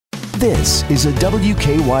This is a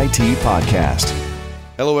WKYT podcast.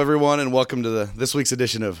 Hello, everyone, and welcome to this week's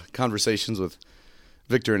edition of Conversations with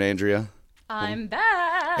Victor and Andrea. I'm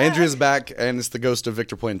back. Andrea's back, and it's the ghost of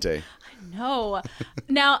Victor Puente. No.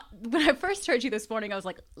 Now, when I first heard you this morning, I was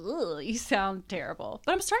like, ugh, you sound terrible.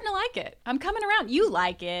 But I'm starting to like it. I'm coming around. You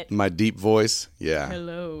like it. My deep voice, yeah.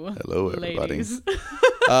 Hello. Hello, everybody. Ladies.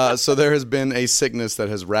 So there has been a sickness that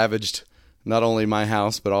has ravaged not only my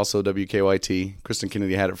house, but also WKYT. Kristen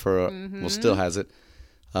Kennedy had it well, still has it.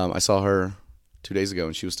 I saw her 2 days ago,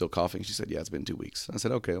 and she was still coughing. She said, yeah, it's been 2 weeks. I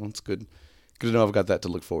said, okay, well, it's good. Good to know I've got that to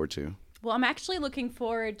look forward to. Well, I'm actually looking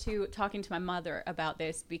forward to talking to my mother about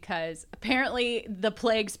this because apparently the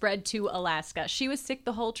plague spread to Alaska. She was sick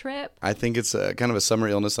the whole trip. I think it's kind of a summer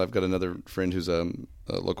illness. I've got another friend who's a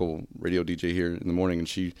local radio DJ here in the morning,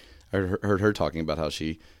 and I heard her talking about how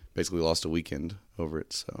she basically lost a weekend over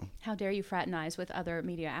it. So How dare you fraternize with other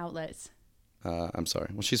media outlets? I'm sorry.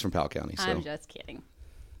 Well, she's from Powell County. So. I'm just kidding.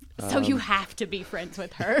 So you have to be friends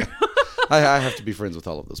with her. I have to be friends with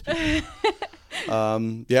all of those people.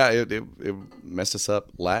 Yeah, it messed us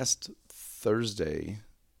up. Last Thursday,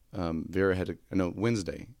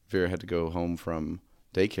 Wednesday, Vera had to go home from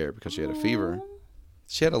daycare because she had a fever.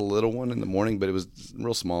 She had a little one in the morning, but it was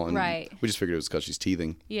real small, and we just figured it was because she's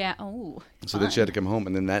teething. Yeah. Oh. So then she had to come home,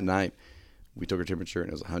 and then that night we took her temperature, and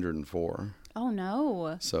it was 104. Oh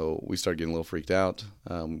no. So we started getting a little freaked out.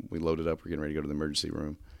 We loaded up. We're getting ready to go to the emergency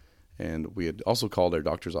room. And we had also called our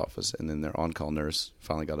doctor's office, and then their on-call nurse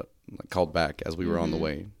finally called back as we were on the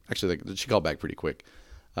way. Actually, she called back pretty quick.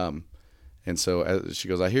 And so she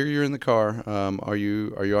goes, I hear you're in the car. Are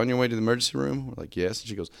you on your way to the emergency room? We're like, yes. And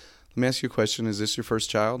she goes, let me ask you a question. Is this your first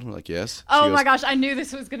child? We're like, yes. Oh my gosh, I knew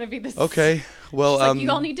this was going to be this. Okay. Well, like, you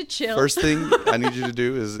all need to chill. First thing I need you to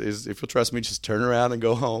do is if you'll trust me, just turn around and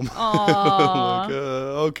go home. Aww. Like,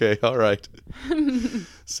 okay, all right.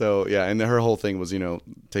 So, yeah, and her whole thing was,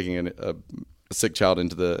 taking a sick child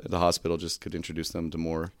into the hospital just could introduce them to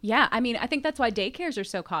more. Yeah, I mean, I think that's why daycares are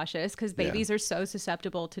so cautious because babies are so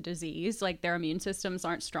susceptible to disease. Like, their immune systems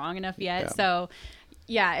aren't strong enough yet. Yeah. So,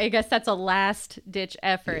 yeah, I guess that's a last-ditch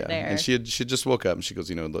effort there. And she just woke up, and she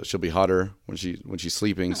goes, she'll be hotter when she's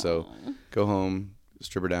sleeping. Aww. So go home,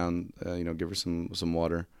 strip her down, give her some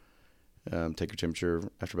water, take her temperature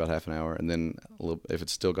after about half an hour, and then if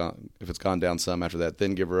it's gone down some after that,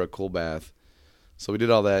 then give her a cool bath. So we did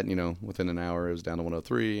all that, within an hour it was down to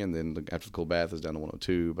 103, and then after the cool bath it was down to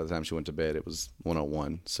 102. By the time she went to bed it was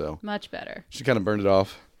 101. So much better. She kind of burned it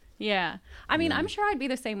off. Yeah. I mean, I'm sure I'd be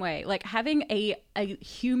the same way. Like, having a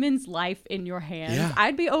human's life in your hands,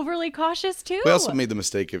 I'd be overly cautious, too. We also made the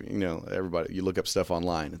mistake of, everybody, you look up stuff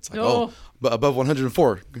online. It's like, but above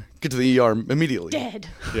 104, get to the ER immediately. Dead.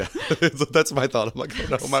 Yeah. So that's my thought. I'm like,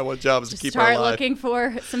 no, my one job is to keep her alive. Start looking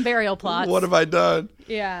for some burial plots. What have I done?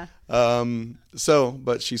 Yeah.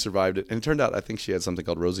 But she survived it. And it turned out, I think she had something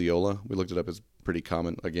called roseola. We looked it up. It's pretty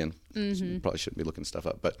common. Again, probably shouldn't be looking stuff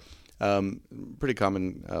up, but pretty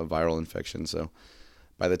common viral infection. So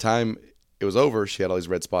by the time it was over, she had all these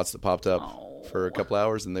red spots that popped up for a couple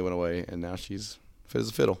hours, and they went away. And now she's fit as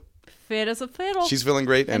a fiddle. Fit as a fiddle. She's feeling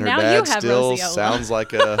great, and her dad still sounds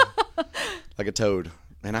like a toad.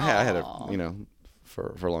 And I had a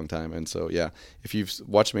for a long time. And so if you've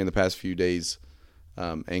watched me in the past few days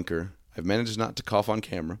anchor, I've managed not to cough on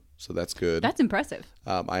camera, so that's good. That's impressive.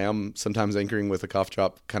 I am sometimes anchoring with a cough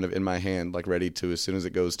drop kind of in my hand, like ready to, as soon as it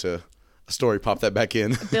goes to a story, pop that back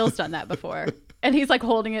in. Bill's done that before. And he's like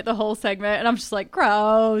holding it the whole segment, and I'm just like,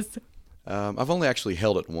 gross. I've only actually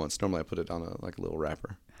held it once. Normally I put it on a little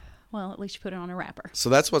wrapper. Well, at least you put it on a wrapper. So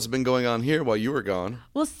that's what's been going on here while you were gone.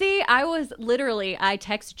 Well, see, I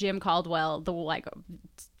text Jim Caldwell,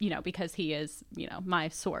 because he is, my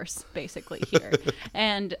source basically here.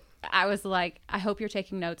 And I was like, I hope you're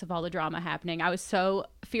taking notes of all the drama happening. I was so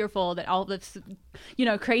fearful that all this,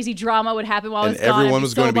 crazy drama would happen while I was gone. And everyone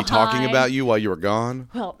was going to be talking about you while you were gone?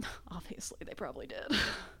 Well, obviously they probably did.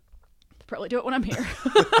 They probably do it when I'm here.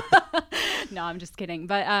 No, I'm just kidding.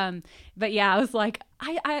 But yeah, I was like,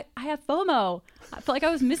 I have FOMO. I feel like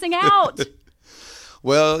I was missing out.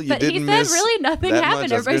 Well, you didn't miss. But he said really nothing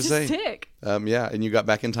happened. Everybody's just sick. Yeah, and you got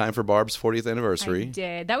back in time for Barb's 40th anniversary. I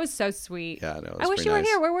did. That was so sweet. Yeah, I know. I wish you were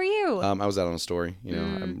here. Where were you? I was out on a story.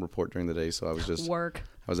 I report during the day, so I was just work.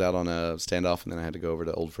 I was out on a standoff, and then I had to go over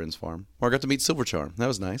to Old Friend's Farm, where I got to meet Silver Charm. That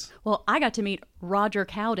was nice. Well, I got to meet Roger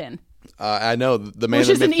Cowden. I know, the man, which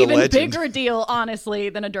is an even legend. Bigger deal, honestly,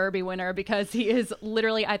 than a Derby winner, because he is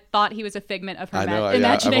literally, I thought he was a figment of her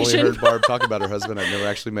imagination. I've only heard Barb talk about her husband. I've never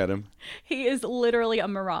actually met him. He is literally a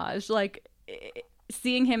mirage. Like,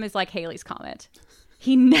 seeing him is like Haley's Comet.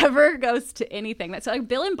 He never goes to anything. That's like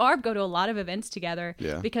Bill and Barb go to a lot of events together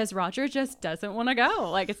because Roger just doesn't want to go.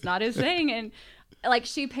 Like, it's not his thing. And like,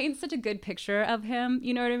 she paints such a good picture of him,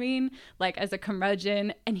 you know what I mean? Like, as a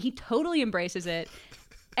curmudgeon, and he totally embraces it.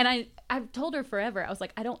 And I've told her forever, I was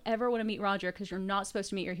like, I don't ever want to meet Roger because you're not supposed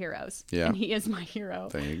to meet your heroes. Yeah. And he is my hero.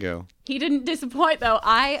 There you go. He didn't disappoint, though.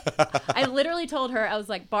 I literally told her, I was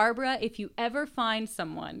like, Barbara, if you ever find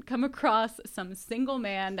someone, come across some single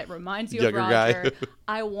man that reminds you Younger of Roger, guy.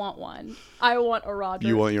 I want one. I want a Roger.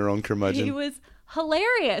 You want your own curmudgeon? He was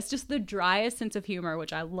hilarious. Just the driest sense of humor,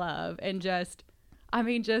 which I love. And just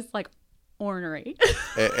like ornery.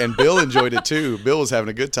 And Bill enjoyed it too. Bill was having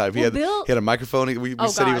a good time. He had a microphone. We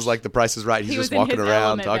said he was like The Price is Right. He's just walking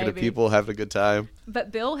around, talking to people, having a good time.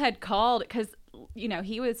 But Bill had called because,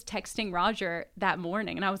 he was texting Roger that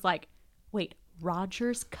morning. And I was like, wait,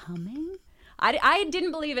 Roger's coming? I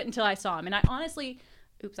didn't believe it until I saw him. And I honestly,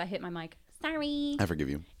 oops, I hit my mic. Sorry. I forgive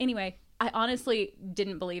you. Anyway, I honestly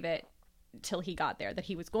didn't believe it till he got there, that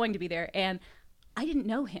he was going to be there. And I didn't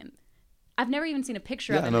know him. I've never even seen a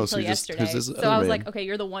picture of him until yesterday. So I was like, okay,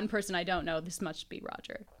 you're the one person I don't know. This must be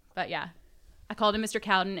Roger. But yeah, I called him Mr.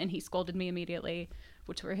 Cowden, and he scolded me immediately,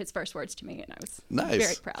 which were his first words to me, and I was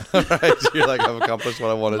very proud. Right. You're like, I've accomplished what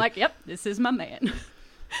I wanted. I'm like, yep, this is my man.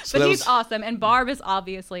 So but he's awesome, and Barb is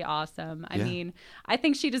obviously awesome. I mean, I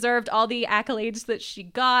think she deserved all the accolades that she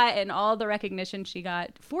got and all the recognition she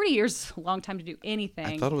got. 40 years, a long time to do anything.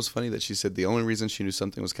 I thought it was funny that she said the only reason she knew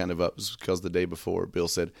something was kind of up was because the day before, Bill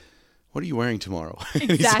said, what are you wearing tomorrow?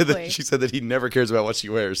 Exactly. She said that he never cares about what she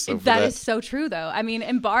wears. So that is so true, though. I mean,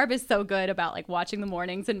 and Barb is so good about like watching the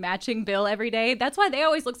mornings and matching Bill every day. That's why they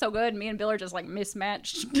always look so good. Me and Bill are just like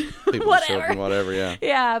mismatched. whatever, yeah.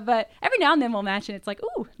 Yeah, but every now and then we'll match, and it's like,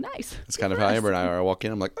 ooh, nice. That's kind of how Amber and I are. I walk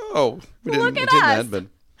in, I'm like, oh, we Look didn't at us. that, but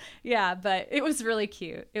yeah, but it was really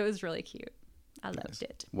cute. It was really cute. I loved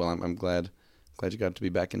it. Well, I'm glad you got to be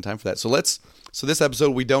back in time for that. So this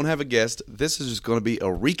episode we don't have a guest. This is just going to be a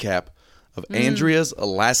recap of Andrea's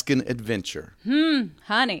Alaskan adventure.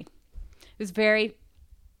 Honey. It was very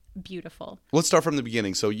beautiful. Let's start from the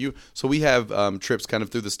beginning. So we have trips kind of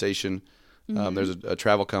through the station. There's a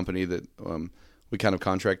travel company that we kind of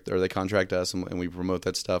contract, or they contract us, and we promote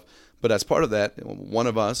that stuff. But as part of that, one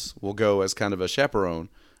of us will go as kind of a chaperone.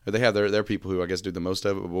 Or they have their people who I guess do the most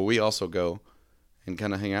of it, but we also go and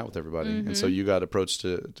kind of hang out with everybody. And so you got approached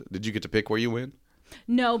did you get to pick where you went?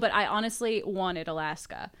 No, but I honestly wanted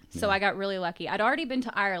Alaska. So I got really lucky. I'd already been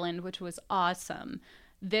to Ireland, which was awesome.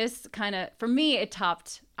 This kind of, for me, it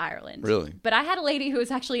topped Ireland. Really? But I had a lady who was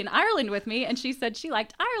actually in Ireland with me, and she said she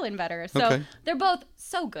liked Ireland better. So they're both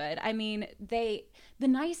so good. I mean, the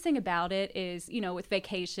nice thing about it is, with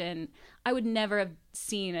vacation, I would never have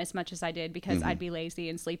seen as much as I did because I'd be lazy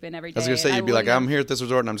and sleep in every day. I was going to say, you'd be like, I'm here at this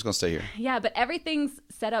resort and I'm just going to stay here. Yeah, but everything's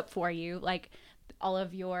set up for you. Like, all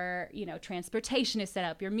of your, transportation is set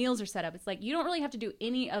up. Your meals are set up. It's like you don't really have to do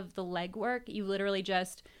any of the legwork. You literally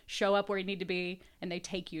just show up where you need to be, and they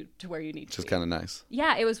take you to where you need to be. Which is kind of nice.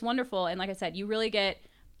 Yeah, it was wonderful. And like I said, you really get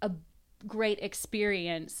a great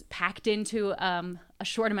experience packed into a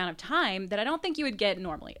short amount of time that I don't think you would get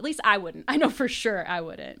normally. At least I wouldn't. I know for sure I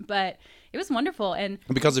wouldn't. But it was wonderful. And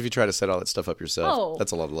because if you try to set all that stuff up yourself,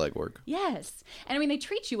 that's a lot of legwork. Yes. And I mean, they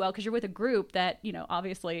treat you well because you're with a group that,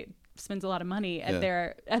 obviously spends a lot of money at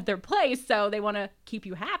their place, so they want to keep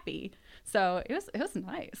you happy. So it was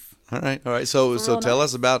nice. All right. So tell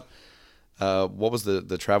us about what was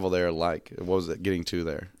the travel there like? What was it getting to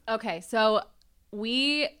there? Okay, so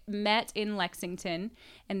we met in Lexington,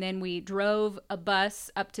 and then we drove a bus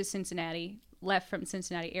up to Cincinnati, left from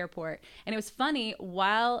Cincinnati Airport, and it was funny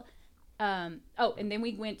while. And then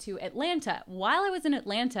we went to Atlanta. While I was in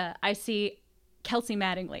Atlanta, I see Kelsey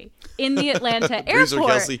Mattingly in the Atlanta airport.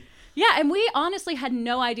 Kelsey. Yeah, and we honestly had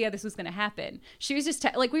no idea this was going to happen. She was just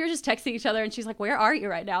we were just texting each other, and she's like, "Where are you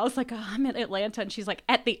right now?" I was like, "I'm in Atlanta," and she's like,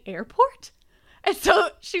 "At the airport?" And so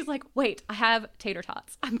she's like, "Wait, I have tater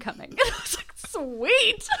tots. I'm coming." And I was like,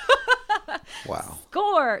 "Sweet." Wow.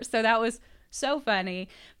 Score. So that was so funny.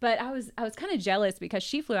 But I was kind of jealous because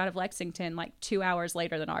she flew out of Lexington like 2 hours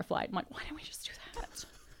later than our flight. I'm like, why didn't we just do that?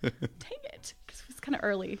 Dang it. Kind of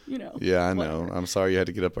early, Yeah, I know. I'm sorry you had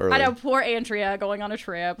to get up early. I know, poor Andrea going on a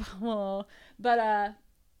trip. Oh, but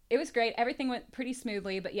it was great. Everything went pretty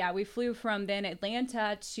smoothly. But yeah, we flew from then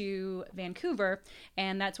Atlanta to Vancouver,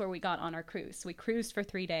 and that's where we got on our cruise. We cruised for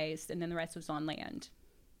 3 days, and then the rest was on land.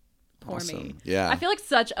 Poor me. Yeah. I feel like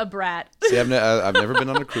such a brat. See, I've never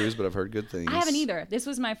been on a cruise, but I've heard good things. I haven't either. This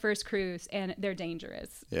was my first cruise, and they're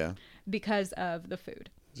dangerous. Yeah. Because of the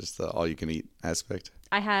food. Just the all-you-can-eat aspect.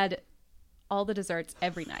 I had all the desserts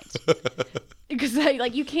every night. Because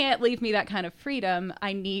like you can't leave me that kind of freedom.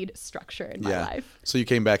 I need structure in my life. So you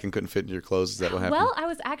came back and couldn't fit in your clothes. Is that what happened? Well, I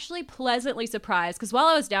was actually pleasantly surprised because while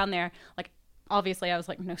I was down there, like obviously I was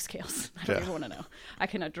like, no scales. I don't even want to know. I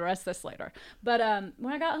can address this later. But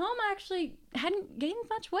when I got home, I actually hadn't gained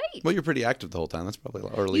much weight. Well, you're pretty active the whole time. That's probably,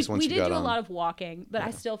 or at least once you got on. We did do a lot of walking, but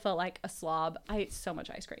I still felt like a slob. I ate so much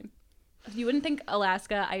ice cream. You wouldn't think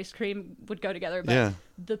Alaska ice cream would go together, but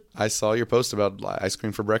I saw your post about ice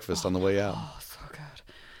cream for breakfast on the way out. Oh, so good.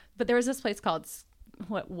 But there was this place called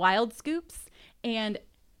Wild Scoops, and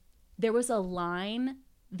there was a line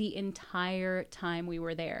the entire time we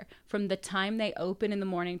were there. From the time they open in the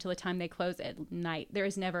morning till the time they close at night. There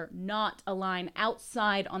is never not a line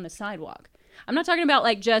outside on the sidewalk. I'm not talking about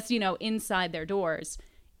like just, inside their doors.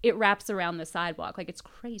 It wraps around the sidewalk. Like it's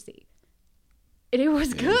crazy. It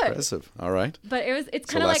was good. Impressive. All right. But it's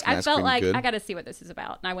kind of like I felt like I got to see what this is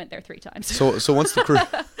about, and I went there 3 times. So once the cruise,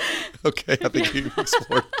 okay, I think you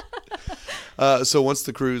explored. So once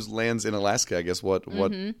the cruise lands in Alaska, I guess what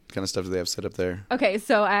kind of stuff do they have set up there? Okay,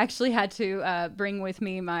 so I actually had to bring with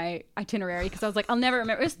me my itinerary because I was like, I'll never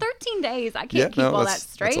remember. It was 13 days. I can't keep all that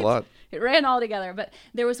straight. That's a lot. It ran all together. But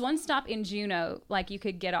there was one stop in Juneau, like you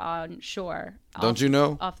could get on shore. Don't you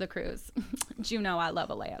know? Off the cruise. Juneau, I love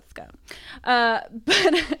Alaska.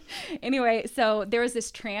 But anyway, so there was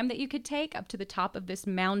this tram that you could take up to the top of this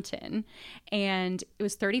mountain, and it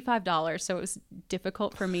was $35. So it was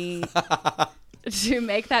difficult for me to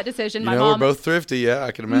make that decision. My mom, we're both thrifty. Yeah,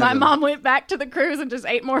 I can imagine. My mom went back to the cruise and just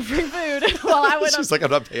ate more free food while I went. She's like,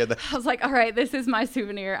 I'm not paying that. I was like, all right, this is my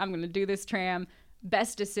souvenir. I'm going to do this tram.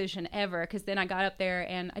 Best decision ever, because then I got up there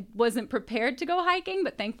and I wasn't prepared to go hiking,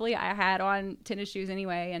 but thankfully I had on tennis shoes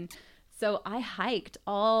anyway, and so I hiked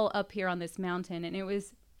all up here on this mountain, and it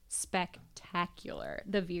was spectacular,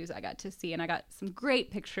 the views I got to see, and I got some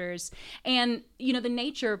great pictures. And the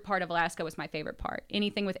nature part of Alaska was my favorite part.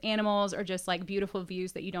 Anything with animals or just like beautiful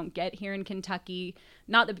views that you don't get here in Kentucky.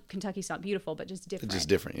 Not that Kentucky's not beautiful, but just different. Just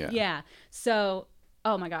different, yeah. So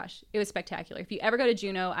oh my gosh, it was spectacular. If you ever go to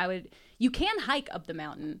Juneau, you can hike up the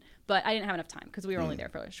mountain, but I didn't have enough time because we were only there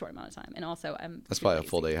for a short amount of time. And also that's probably a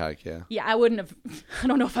full day hike, yeah. Yeah, I wouldn't have, I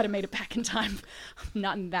don't know if I'd have made it back in time. I'm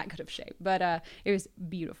not in that good of shape, but it was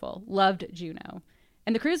beautiful. Loved Juneau.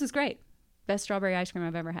 And the cruise was great. Best strawberry ice cream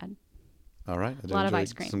I've ever had. All right. A lot of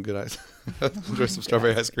ice cream. Some good ice. Enjoy some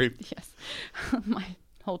strawberry ice cream. Yes. My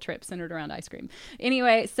whole trip centered around ice cream.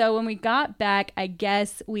 Anyway, so when we got back, I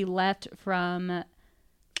guess we left from...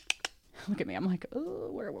 Look at me. I'm like,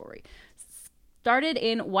 oh, where were we? Started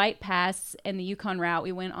in White Pass and the Yukon route.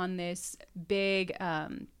 We went on this big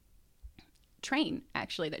train,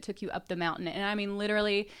 actually, that took you up the mountain. And I mean,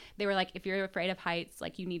 literally, they were like, if you're afraid of heights,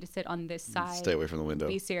 like you need to sit on this side. Stay away from the window.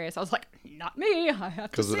 Be serious. I was like, not me. I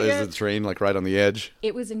have to see it. Because is the train like right on the edge?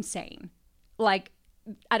 It was insane. Like,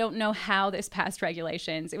 I don't know how this passed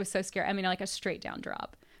regulations. It was so scary. I mean, like a straight down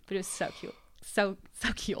drop, but it was so cute. So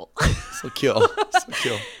cute. So kill.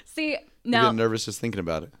 See, no. You're getting nervous just thinking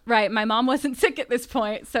about it. Right. My mom wasn't sick at this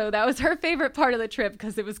point, so that was her favorite part of the trip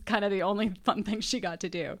because it was kind of the only fun thing she got to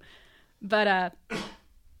do. But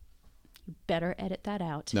you better edit that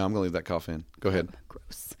out. No, I'm going to leave that cough in. Go ahead.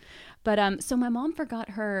 Gross. But so my mom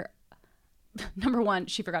forgot her... Number one,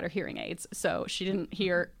 she forgot her hearing aids, so she didn't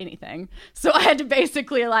hear anything. So I had to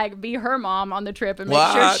basically like be her mom on the trip and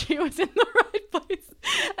make sure she was in the right place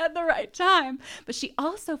at the right time. But she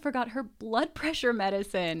also forgot her blood pressure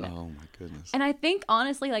medicine. Oh my goodness. And I think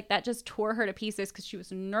honestly, like that just tore her to pieces because she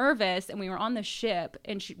was nervous and we were on the ship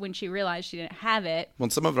and when she realized she didn't have it. Well,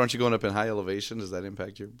 some of it, aren't you going up in high elevation? Does that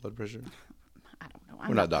impact your blood pressure? I don't know.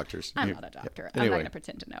 We're not doctors. I'm not a doctor. Yeah. Anyway. I'm not going to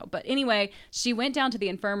pretend to know. But anyway, she went down to the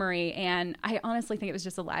infirmary, and I honestly think it was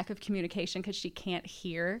just a lack of communication because she can't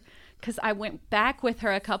hear. Because I went back with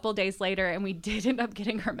her a couple days later, and we did end up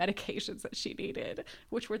getting her medications that she needed,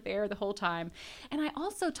 which were there the whole time. And I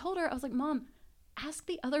also told her, I was like, Mom, ask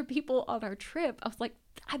the other people on our trip. I was like,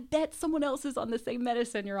 I bet someone else is on the same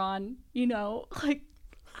medicine you're on, like.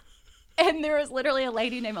 And there was literally a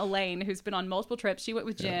lady named Elaine who's been on multiple trips. She went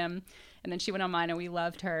with Jim, and then she went on mine, and we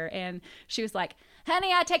loved her. And she was like,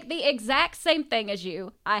 honey, I take the exact same thing as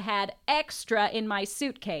you. I had extra in my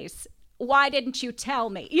suitcase. Why didn't you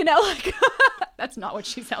tell me? Like that's not what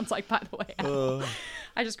she sounds like, by the way.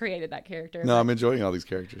 I just created that character. No, I'm enjoying all these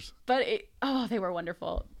characters. But they were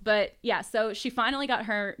wonderful. But yeah, so she finally got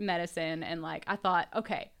her medicine, and like I thought,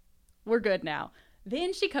 okay, we're good now.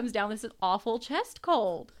 Then she comes down with this awful chest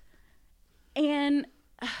cold. And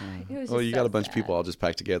It was Well, just you so got a bunch of sad. people all just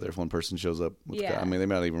packed together. If one person shows up, Yeah. I mean, they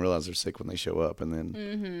might not even realize they're sick when they show up, and then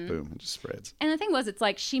boom, it just spreads. And the thing was, it's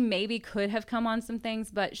like she maybe could have come on some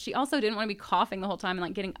things, but she also didn't want to be coughing the whole time and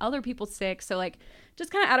like getting other people sick. So like,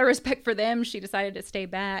 just kind of out of respect for them, she decided to stay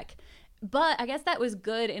back. But I guess that was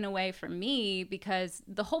good in a way for me, because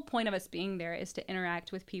the whole point of us being there is to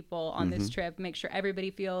interact with people on this trip, make sure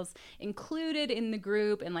everybody feels included in the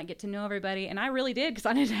group and like get to know everybody. And I really did, because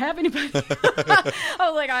I didn't have anybody. I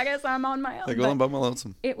was like, I guess I'm on my own. Like, well, I'm by my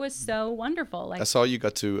lonesome. It was so wonderful. Like, I saw you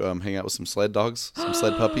got to hang out with some sled dogs, some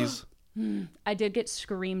sled puppies. I did get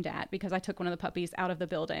screamed at because I took one of the puppies out of the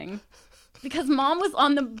building because Mom was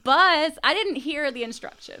on the bus. I didn't hear the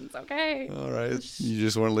instructions, okay? All right. You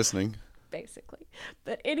just weren't listening. Basically.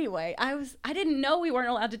 But anyway, I didn't know we weren't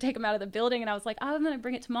allowed to take him out of the building, and I was like, I'm going to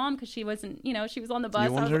bring it to Mom because she wasn't, she was on the bus.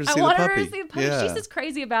 You wanted I her was to like, see I the wanted her puppy. to see the puppy. Yeah. She's as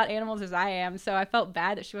crazy about animals as I am, so I felt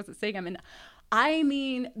bad that she wasn't seeing him. And I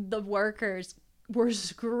mean, the workers were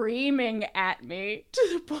screaming at me to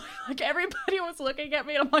the point like everybody was looking at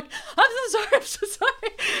me, and I'm like, I'm so sorry.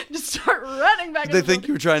 Just start running back. Did they think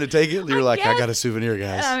you were trying to take it? You were like, I guess. got a souvenir,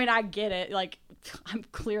 guys. I mean, I get it. Like, I'm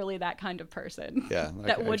clearly that kind of person. Yeah, I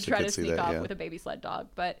that would actually try could to see sneak that, off yeah. with a baby sled dog.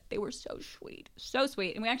 But they were so sweet.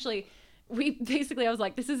 And we basically, I was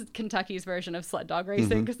like, this is Kentucky's version of sled dog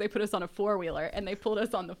racing, because they put us on a 4-wheeler and they pulled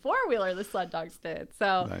us on the 4-wheeler, the sled dogs did.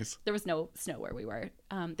 So Nice. there was no snow where we were.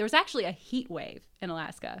 There was actually a heat wave in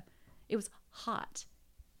Alaska. It was hot.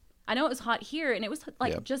 I know it was hot here, and it was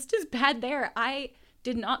like Yep. just as bad there. I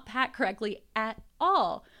did not pack correctly at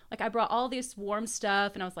all. Like, I brought all this warm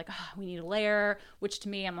stuff, and I was like, oh, we need a layer, which to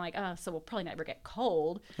me, I'm like, oh, so we'll probably never get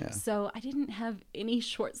cold. Yeah. So I didn't have any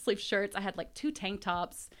short sleeve shirts. I had like 2 tank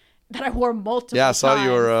tops that I wore multiple Yeah, I saw times.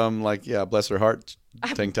 your bless her heart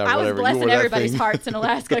tank top, I was whatever. You blessing wore that everybody's thing. hearts in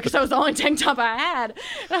Alaska because that was the only tank top I had.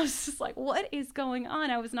 And I was just like, what is going on?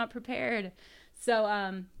 I was not prepared. So,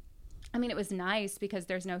 I mean, it was nice because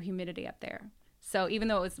there's no humidity up there. So even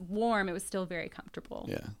though it was warm, it was still very comfortable.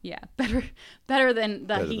 Yeah. Yeah. Better than the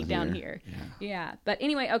Better heat than down here. here. Yeah. But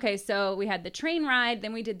anyway, okay, so we had the train ride,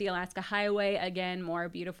 then we did the Alaska Highway. Again, more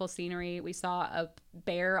beautiful scenery. We saw a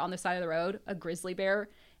bear on the side of the road, a grizzly bear,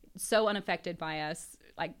 so unaffected by us.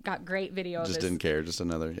 Like, got great video of Just this. didn't care. Just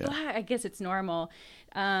another, yeah. Well, I guess it's normal.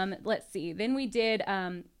 Let's see. Then we did,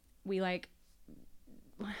 we like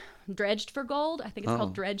dredged for gold. I think it's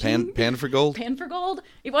called dredging. Pan for gold? Pan for gold.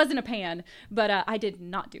 It wasn't a pan, but I did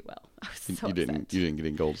not do well. I was so You upset. didn't get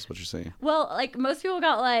any gold is what you're saying. Well, like most people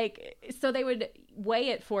got like, so they would weigh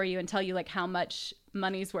it for you and tell you like how much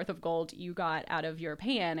money's worth of gold you got out of your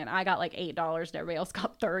pan, and I got like $8 and everybody else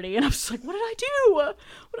got 30, and I was just like, what did I do? What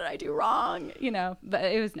did I do wrong? But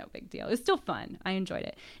it was no big deal. It was still fun. I enjoyed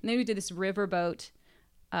it. And then we did this riverboat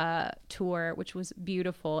tour, which was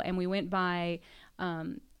beautiful, and we went by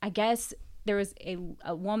I guess there was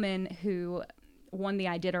a woman who won the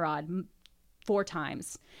Iditarod 4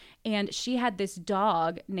 times, and she had this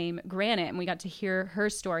dog named Granite, and we got to hear her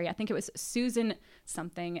story. I think it was Susan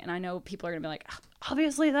something, and I know people are gonna be like,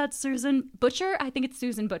 obviously that's Susan Butcher. I think it's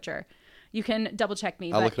Susan Butcher. You can double check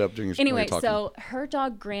me. I'll but look it up during your anyway. while you're So her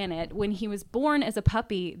dog Granite, when he was born as a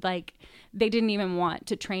puppy, like they didn't even want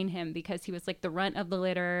to train him because he was like the runt of the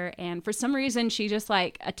litter, and for some reason she just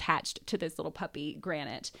like attached to this little puppy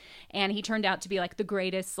Granite, and he turned out to be like the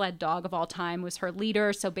greatest sled dog of all time. Was her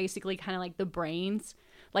leader, so basically kind of like the brains.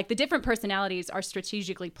 Like the different personalities are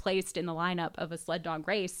strategically placed in the lineup of a sled dog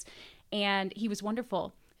race, and he was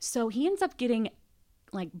wonderful. So he ends up getting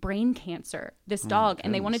like brain cancer, this dog,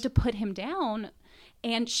 and they wanted to put him down,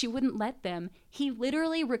 and she wouldn't let them. He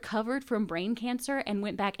literally recovered from brain cancer and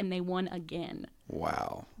went back, and they won again.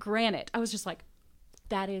 Wow. Granite. I was just like,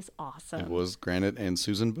 that is awesome. It was Granite and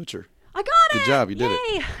Susan Butcher. I got it. Good job, you did it.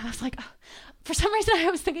 Yay. I was like, for some reason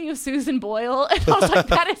I was thinking of Susan Boyle, and I was like,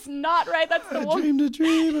 that is not right. That's the one. Dream to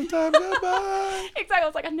dream of time gone by. Exactly. I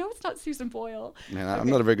was like, I know it's not Susan Boyle. Man, I'm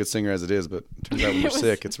not a very good singer as it is, but it turns out when you're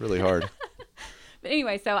sick, it's really hard. But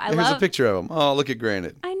anyway, so I Here's love. a picture of him. Oh, look at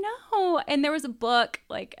Granite. I know. And there was a book,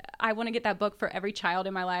 like, I want to get that book for every child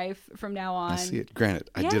in my life from now on. I see it.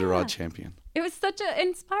 Granite. Iditarod Yeah. champion. It was such an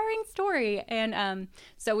inspiring story. And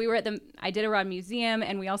so we were at the Iditarod Museum,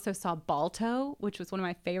 and we also saw Balto, which was one of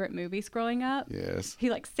my favorite movies growing up. Yes.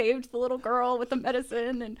 He, like, saved the little girl with the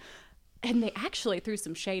medicine, and they actually threw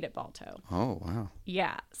some shade at Balto. Oh, wow.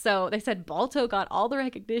 Yeah. So they said Balto got all the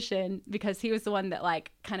recognition because he was the one that,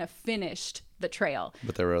 like, kind of finished the trail.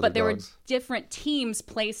 But there were other there dogs. were different teams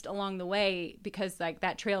placed along the way because, like,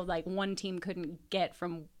 that trail, like, one team couldn't get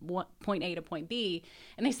from point A to point B.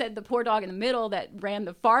 And they said the poor dog in the middle that ran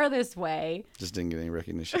the farthest way. Just didn't get any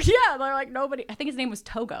recognition. Yeah. They're like, nobody. I think his name was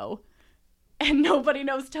Togo. And nobody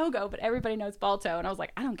knows Togo, but everybody knows Balto. And I was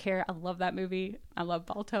like, I don't care. I love that movie. I love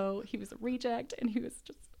Balto. He was a reject, and he was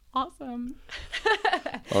just awesome.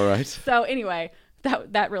 All right. So anyway,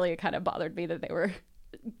 that really kind of bothered me that they were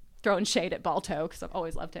throwing shade at Balto because I've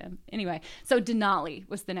always loved him. Anyway, so Denali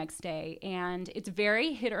was the next day, and it's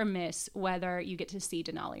very hit or miss whether you get to see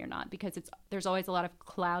Denali or not because there's always a lot of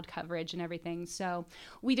cloud coverage and everything. So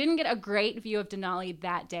we didn't get a great view of Denali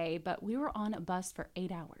that day, but we were on a bus for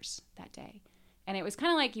 8 hours that day. And it was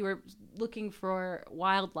kind of like you were looking for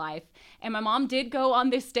wildlife. And my mom did go on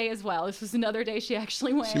this day as well. This was another day she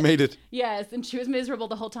actually went. She made it. Yes, and she was miserable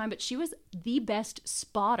the whole time, but she was the best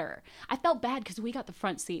spotter. I felt bad because we got the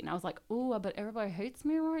front seat, and I was like, "Oh, but everybody hates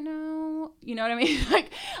me right now." You know what I mean? Like,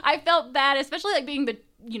 I felt bad, especially like being the,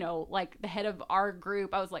 like the head of our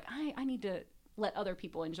group. I was like, I need to let other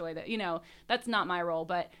people enjoy that. That's not my role,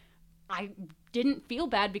 but I didn't feel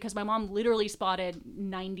bad because my mom literally spotted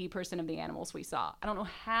 90% of the animals we saw. I don't know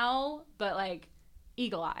how, but like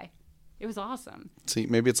eagle eye. It was awesome. See,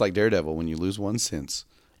 maybe it's like Daredevil. When you lose one sense,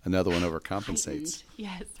 another one overcompensates.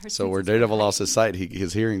 Yes. So where Daredevil lost his sight,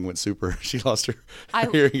 his hearing went super. She lost her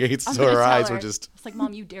hearing aids, I'm so her gonna tell eyes her. were just. It's like,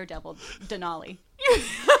 Mom, you Daredevil, Denali.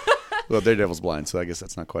 Well, Daredevil's blind, so I guess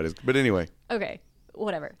that's not quite as. But anyway. Okay,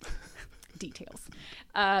 whatever. Details.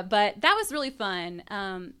 But that was really fun.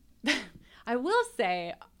 I will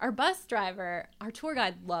say, our bus driver, our tour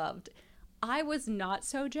guide loved. I was not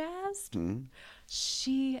so jazzed. Mm-hmm.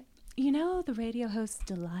 She, the radio host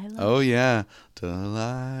Delilah. Oh, yeah.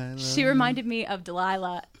 Delilah. She reminded me of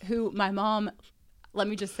Delilah, who my mom, let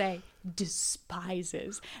me just say,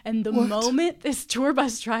 despises. And the moment this tour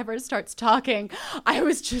bus driver starts talking, I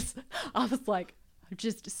was like,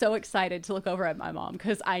 just so excited to look over at my mom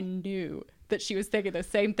because I knew that she was thinking the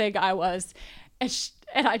same thing I was.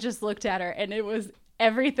 And I just looked at her, and it was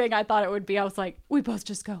everything I thought it would be. I was like, we both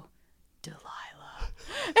just go, Delilah.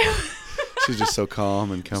 She's just so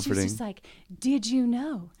calm and comforting. She's just like, did you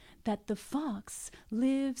know that the fox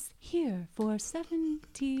lives here for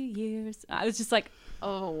 70 years? I was just like,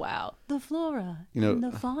 oh, wow. The flora and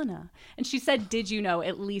the fauna. And she said, did you know,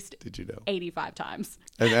 at least 85 times.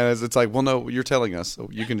 And it's like, well, no, you're telling us, so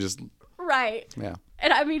you can just. Right. Yeah.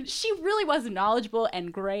 And I mean, she really was knowledgeable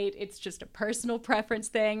and great. It's just a personal preference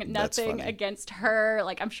thing. Nothing against her.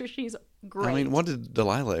 Like, I'm sure she's great. I mean, what did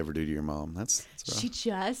Delilah ever do to your mom? That's rough.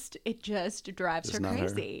 It just drives her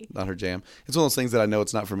crazy. Not her jam. It's one of those things that I know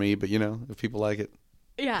it's not for me, but if people like it,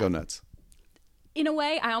 go nuts. In a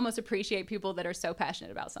way, I almost appreciate people that are so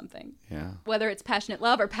passionate about something. Yeah. Whether it's passionate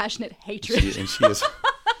love or passionate hatred. And she is.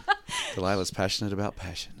 Delilah's passionate about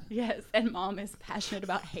passion. Yes, and Mom is passionate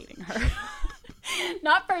about hating her.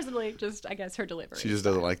 Not personally, just I guess her delivery. She just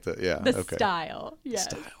doesn't like the style. Yes.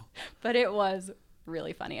 Style. But it was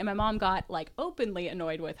really funny. And my mom got like openly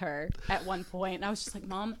annoyed with her at one point. And I was just like,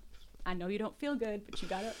 Mom, I know you don't feel good, but you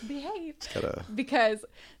gotta behave. Because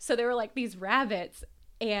so there were like these rabbits,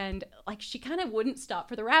 and like she kind of wouldn't stop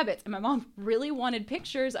for the rabbits. And my mom really wanted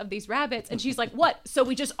pictures of these rabbits. And she's like, what? So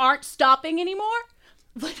we just aren't stopping anymore?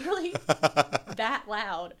 Literally that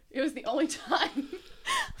loud. It was the only time.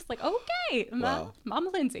 I was like, okay, wow. Mama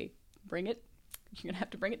Lindsay, bring it. You're going to have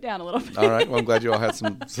to bring it down a little bit. All right. Well, I'm glad you all had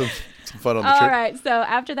some fun on the all trip. All right. So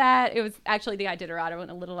after that, it was actually the Iditarod. I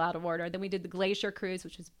went a little out of order. Then we did the glacier cruise,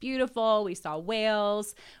 which was beautiful. We saw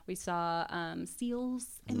whales. We saw seals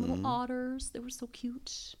and little otters. They were so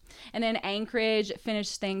cute. And then Anchorage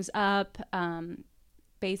finished things up.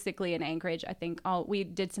 Basically in Anchorage, I think we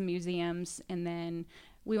did some museums, and then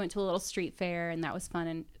we went to a little street fair, and that was fun.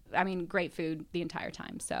 And I mean, great food the entire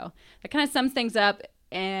time. So that kind of sums things up.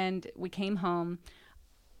 And we came home,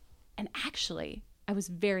 and actually I was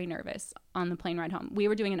very nervous on the plane ride home. We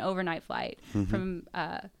were doing an overnight flight from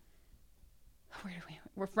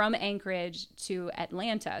we're from Anchorage to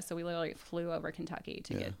Atlanta. So we literally flew over Kentucky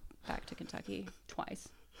to get back to Kentucky twice,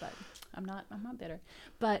 but I'm not bitter.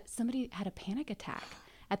 But somebody had a panic attack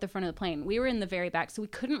at the front of the plane. We were in the very back, so we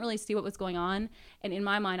couldn't really see what was going on. And in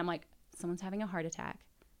my mind, I'm like, someone's having a heart attack.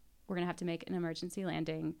 We're going to have to make an emergency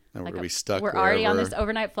landing. And we're going to be stuck We're already on this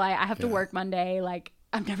overnight flight. I have to work Monday. Like,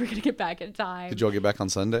 I'm never going to get back in time. Did you all get back on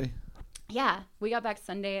Sunday? Yeah. We got back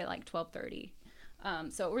Sunday at like 12:30.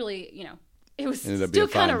 So it really, it was Ended up still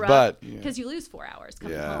being fine, kind of rough but, because you lose 4 hours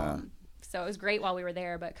coming home. So it was great while we were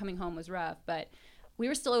there, but coming home was rough. But we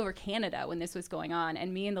were still over Canada when this was going on.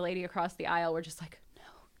 And me and the lady across the aisle were just like,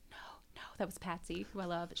 no. That was Patsy, who I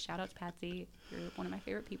love. Shout out to Patsy. You're one of my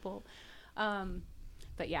favorite people.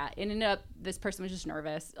 But yeah, it ended up, this person was just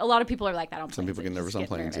nervous. A lot of people are like that on planes. Some people get nervous on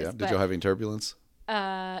planes, nervous, Did you have any turbulence?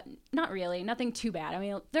 Not really. Nothing too bad. I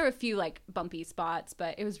mean, there were a few like bumpy spots,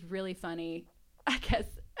 but it was really funny. I guess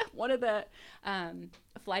one of the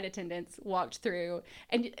flight attendants walked through,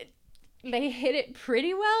 and they hit it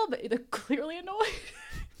pretty well, but they're clearly annoyed.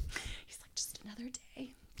 He's like, just another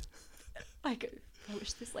day. Like, I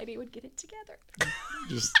wish this lady would get it together.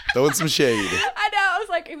 Just throwing some shade. I know. I was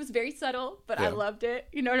like, it was very subtle, but I Yeah. loved it.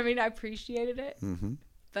 You know what I mean? I appreciated it. Mm-hmm.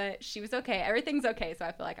 But she was okay. Everything's okay, so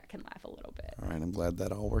I feel like I can laugh a little bit. All right, I'm glad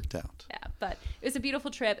that all worked out. Yeah, but it was a beautiful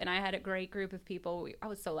trip, and I had a great group of people. I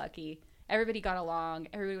was so lucky. Everybody got along.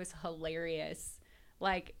 Everybody was hilarious.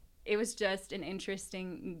 Like, it was just an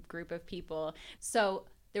interesting group of people. So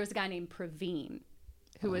there was a guy named Praveen,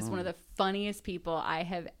 who was one of the funniest people I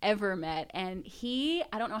have ever met. And I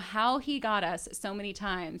don't know how he got us so many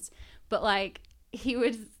times, but like, he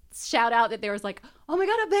would shout out that there was like, oh my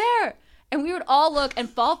God, a bear. And we would all look and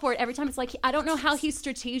fall for it every time. It's like, I don't know how he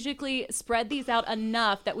strategically spread these out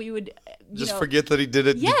enough that we would, Just forget that he did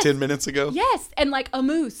it Yes. 10 minutes ago? Yes, and like a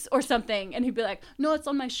moose or something. And he'd be like, no, it's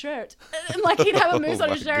on my shirt. And like, he'd have a moose Oh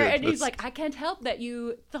on his my shirt. And goodness. he's like, I can't help that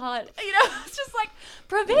you thought, it's just like,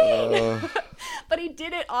 Praveen. But he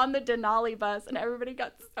did it on the Denali bus, and everybody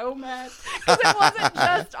got so mad. Because it wasn't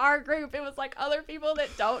just our group. It was like other people that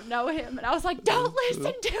don't know him. And I was like, don't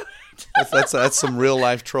listen to it. That's some real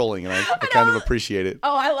life trolling, and I kind of appreciate it.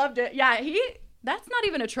 Oh, I loved it. Yeah, that's not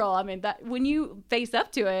even a troll. I mean, that when you face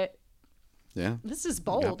up to it, Yeah. this is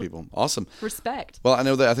Got bold. people. Awesome. Respect. Well,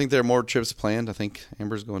 I think there are more trips planned. I think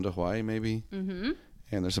Amber's going to Hawaii, maybe. Mm-hmm.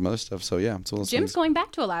 And there's some other stuff. So, yeah. So Jim's going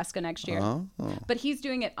back to Alaska next year. Oh. But he's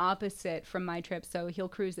doing it opposite from my trip, so he'll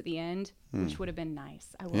cruise at the end, which would have been nice,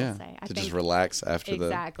 I will Yeah. say. I To think just relax after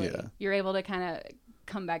exactly. the... Yeah. You're able to kind of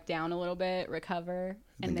come back down a little bit, recover,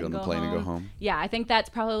 and then then get on the go plane home. and go home. Yeah, I think that's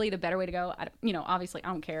probably the better way to go. Obviously, I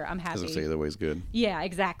don't care. I'm As I say, happy. either way's good. Yeah,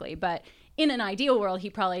 exactly. But in an ideal world, he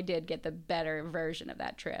probably did get the better version of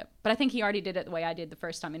that trip. But I think he already did it the way I did the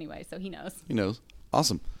first time anyway, so he knows. He knows.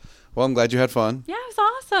 Awesome. Well, I'm glad you had fun. Yeah, it was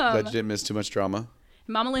awesome. Glad you didn't miss too much drama.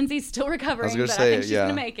 Mama Lindsay's still recovering, gonna but say, I think she's yeah.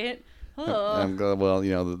 going to make it. Oh, I'm glad, well,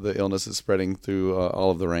 the illness is spreading through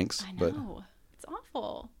all of the ranks. I But know. It's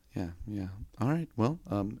awful. yeah. All right. Well,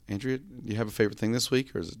 Andrea, do you have a favorite thing this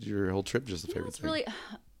week, or is it your whole trip just a favorite thing?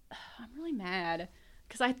 I'm really mad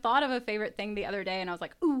because I thought of a favorite thing the other day and I was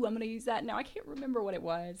like, ooh, I'm going to use that. Now I can't remember what it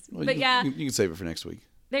was. Well, but yeah, you can save it for next week.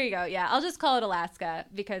 there you go. Yeah, I'll just call it Alaska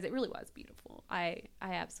because it really was beautiful. I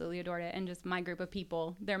absolutely adored it. And just my group of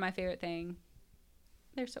people, they're my favorite thing.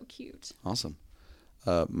 They're so cute. Awesome.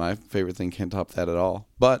 My favorite thing can't top that at all.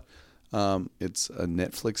 But it's a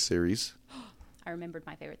Netflix series. I remembered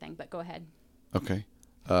my favorite thing, but go ahead. Okay.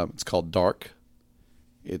 It's called Dark.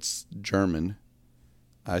 It's German.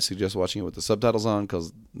 I suggest watching it with the subtitles on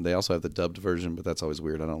because they also have the dubbed version, but that's always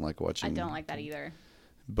weird. I don't like watching. I don't like that either.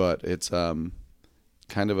 But it's kind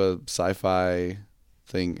of a sci-fi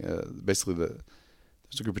thing. Basically,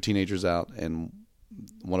 there's a group of teenagers out, and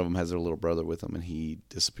one of them has their little brother with them, and he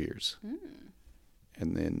disappears.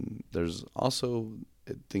 And then there's also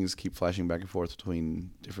things keep flashing back and forth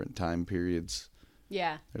between different time periods.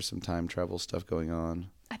 Yeah. There's some time travel stuff going on.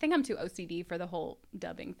 I think I'm too OCD for the whole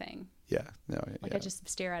dubbing thing. Yeah, no, Like yeah. I just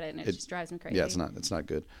stare at it and it just drives me crazy. Yeah, it's not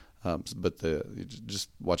good. But you just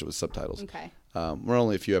watch it with subtitles. Okay. We're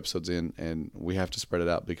only a few episodes in, and we have to spread it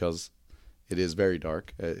out because it is very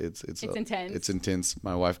dark. It's intense. It's intense.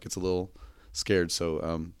 My wife gets a little scared,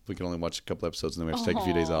 so we can only watch a couple episodes, and then we have to take a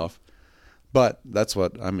few days Aw. off. But that's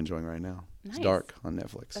what I'm enjoying right now. It's Nice. Dark on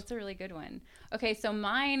Netflix. That's a really good one. Okay, so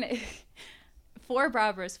mine, for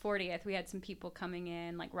Barbara's 40th, we had some people coming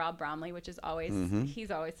in, like Rob Bromley, which is always,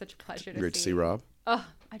 he's always such a pleasure to Great see. to see Rob. Oh,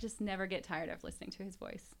 I just never get tired of listening to his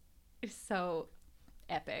voice. It's so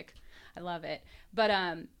epic. I love it. But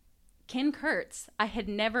Ken Kurtz, I had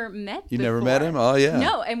never met You before. never met him? Oh, yeah.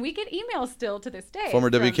 No, and we get emails still to this day. Former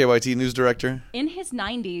from- WKYT news director. in his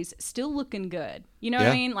 90s, still looking good. You know what Yeah,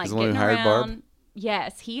 I mean? Like he's the one who getting hired around. Barb?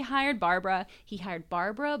 Yes, he hired Barbara. He hired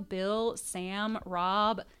Barbara, Bill, Sam,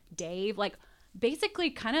 Rob, Dave. Like basically,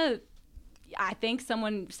 kind of. I think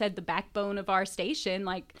someone said the backbone of our station.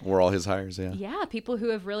 Like, We're all his hires, yeah. yeah, people who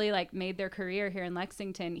have really like made their career here in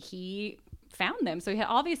Lexington. He found them, so he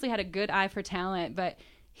obviously had a good eye for talent, but.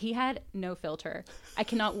 He had no filter. I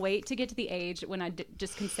cannot wait to get to the age when I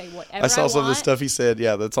just can say whatever I saw some of the want. stuff he said.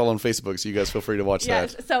 Yeah, that's all on Facebook, so you guys feel free to watch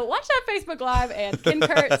Yes. that. So watch that Facebook Live and Ken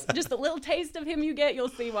Kurtz, just a little taste of him you get, you'll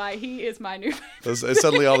see why he is my new favorite.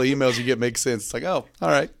 Suddenly all the emails you get make sense. It's like, oh, all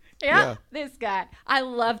right. Yeah, this guy. I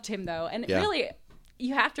loved him though. And Yeah. really,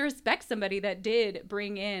 you have to respect somebody that did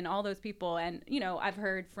bring in all those people. And, you know, I've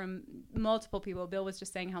heard from multiple people. Bill was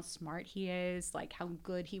just saying how smart he is, like how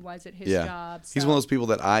good he was at his job. So. He's one of those people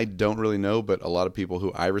that I don't really know, but a lot of people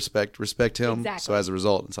who I respect him. Exactly. So as a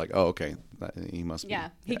result, it's like, oh, okay, he must be. Yeah,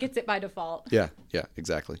 he gets it by default. Yeah,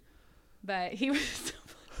 exactly. But he was so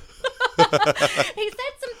he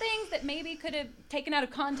said some things that maybe could have taken out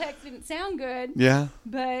of context, didn't sound good. Yeah.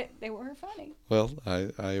 But they were funny. Well,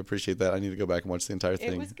 I appreciate that. I need to go back and watch the entire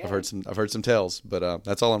thing. It was good. I've heard some tales, but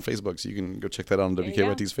that's all on Facebook, so you can go check that out on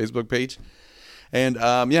WKYT's Facebook page. And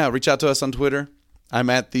reach out to us on Twitter. I'm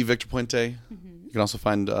at the Victor Puente. Mm-hmm. You can also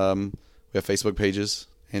find we have Facebook pages.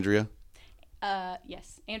 Andrea.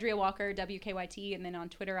 Yes, Andrea Walker WKYT, and then on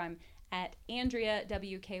Twitter I'm at Andrea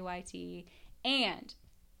WKYT. And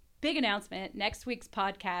big announcement, next week's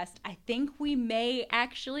podcast, I think we may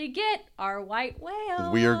actually get our white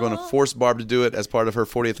whale. We are going to force Barb to do it as part of her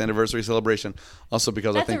 40th anniversary celebration. Also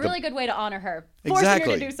because that's I think a really good way to honor her. Exactly.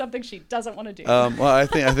 Forcing her to do something she doesn't want to do. Well, I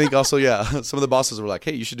think also, some of the bosses were like,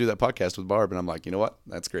 hey, you should do that podcast with Barb. And I'm like, you know what?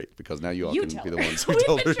 That's great because now you all can be the ones who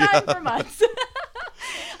told her. We've been trying for months.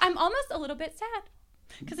 I'm almost a little bit sad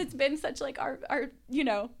because it's been such like our.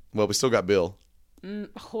 Well, we still got Bill.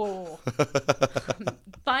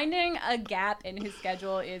 Finding a gap in his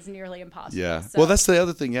schedule is nearly impossible. Yeah. So. Well, that's the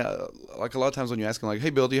other thing. Yeah. Like a lot of times when you ask him, like,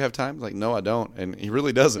 hey, Bill, do you have time? Like, no, I don't. And he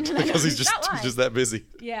really doesn't because he's just that busy.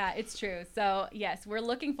 Yeah, it's true. So, yes, we're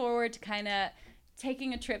looking forward to kind of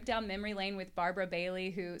taking a trip down memory lane with Barbara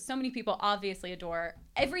Bailey, who so many people obviously adore.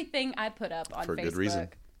 Everything I put up on For Facebook good reason.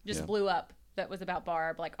 just blew up that was about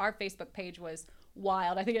Barb. Like, our Facebook page was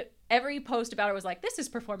wild. I think every post about her was like, this is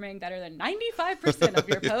performing better than 95% of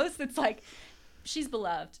your posts. It's like, she's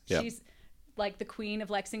beloved. Yep. She's like the queen of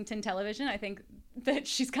Lexington television. I think that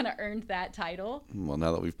she's kind of earned that title. Well,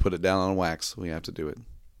 now that we've put it down on wax, we have to do it.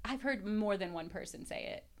 I've heard more than one person say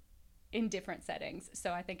it in different settings.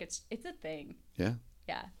 So I think it's a thing. Yeah.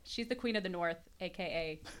 Yeah. She's the queen of the North,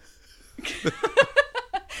 a.k.a.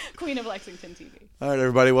 Queen of Lexington TV. All right,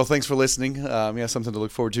 everybody. Well, thanks for listening. Something to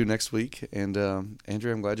look forward to next week. And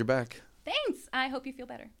Andrea, I'm glad you're back. Thanks. I hope you feel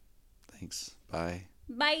better. Thanks. Bye.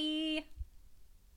 Bye.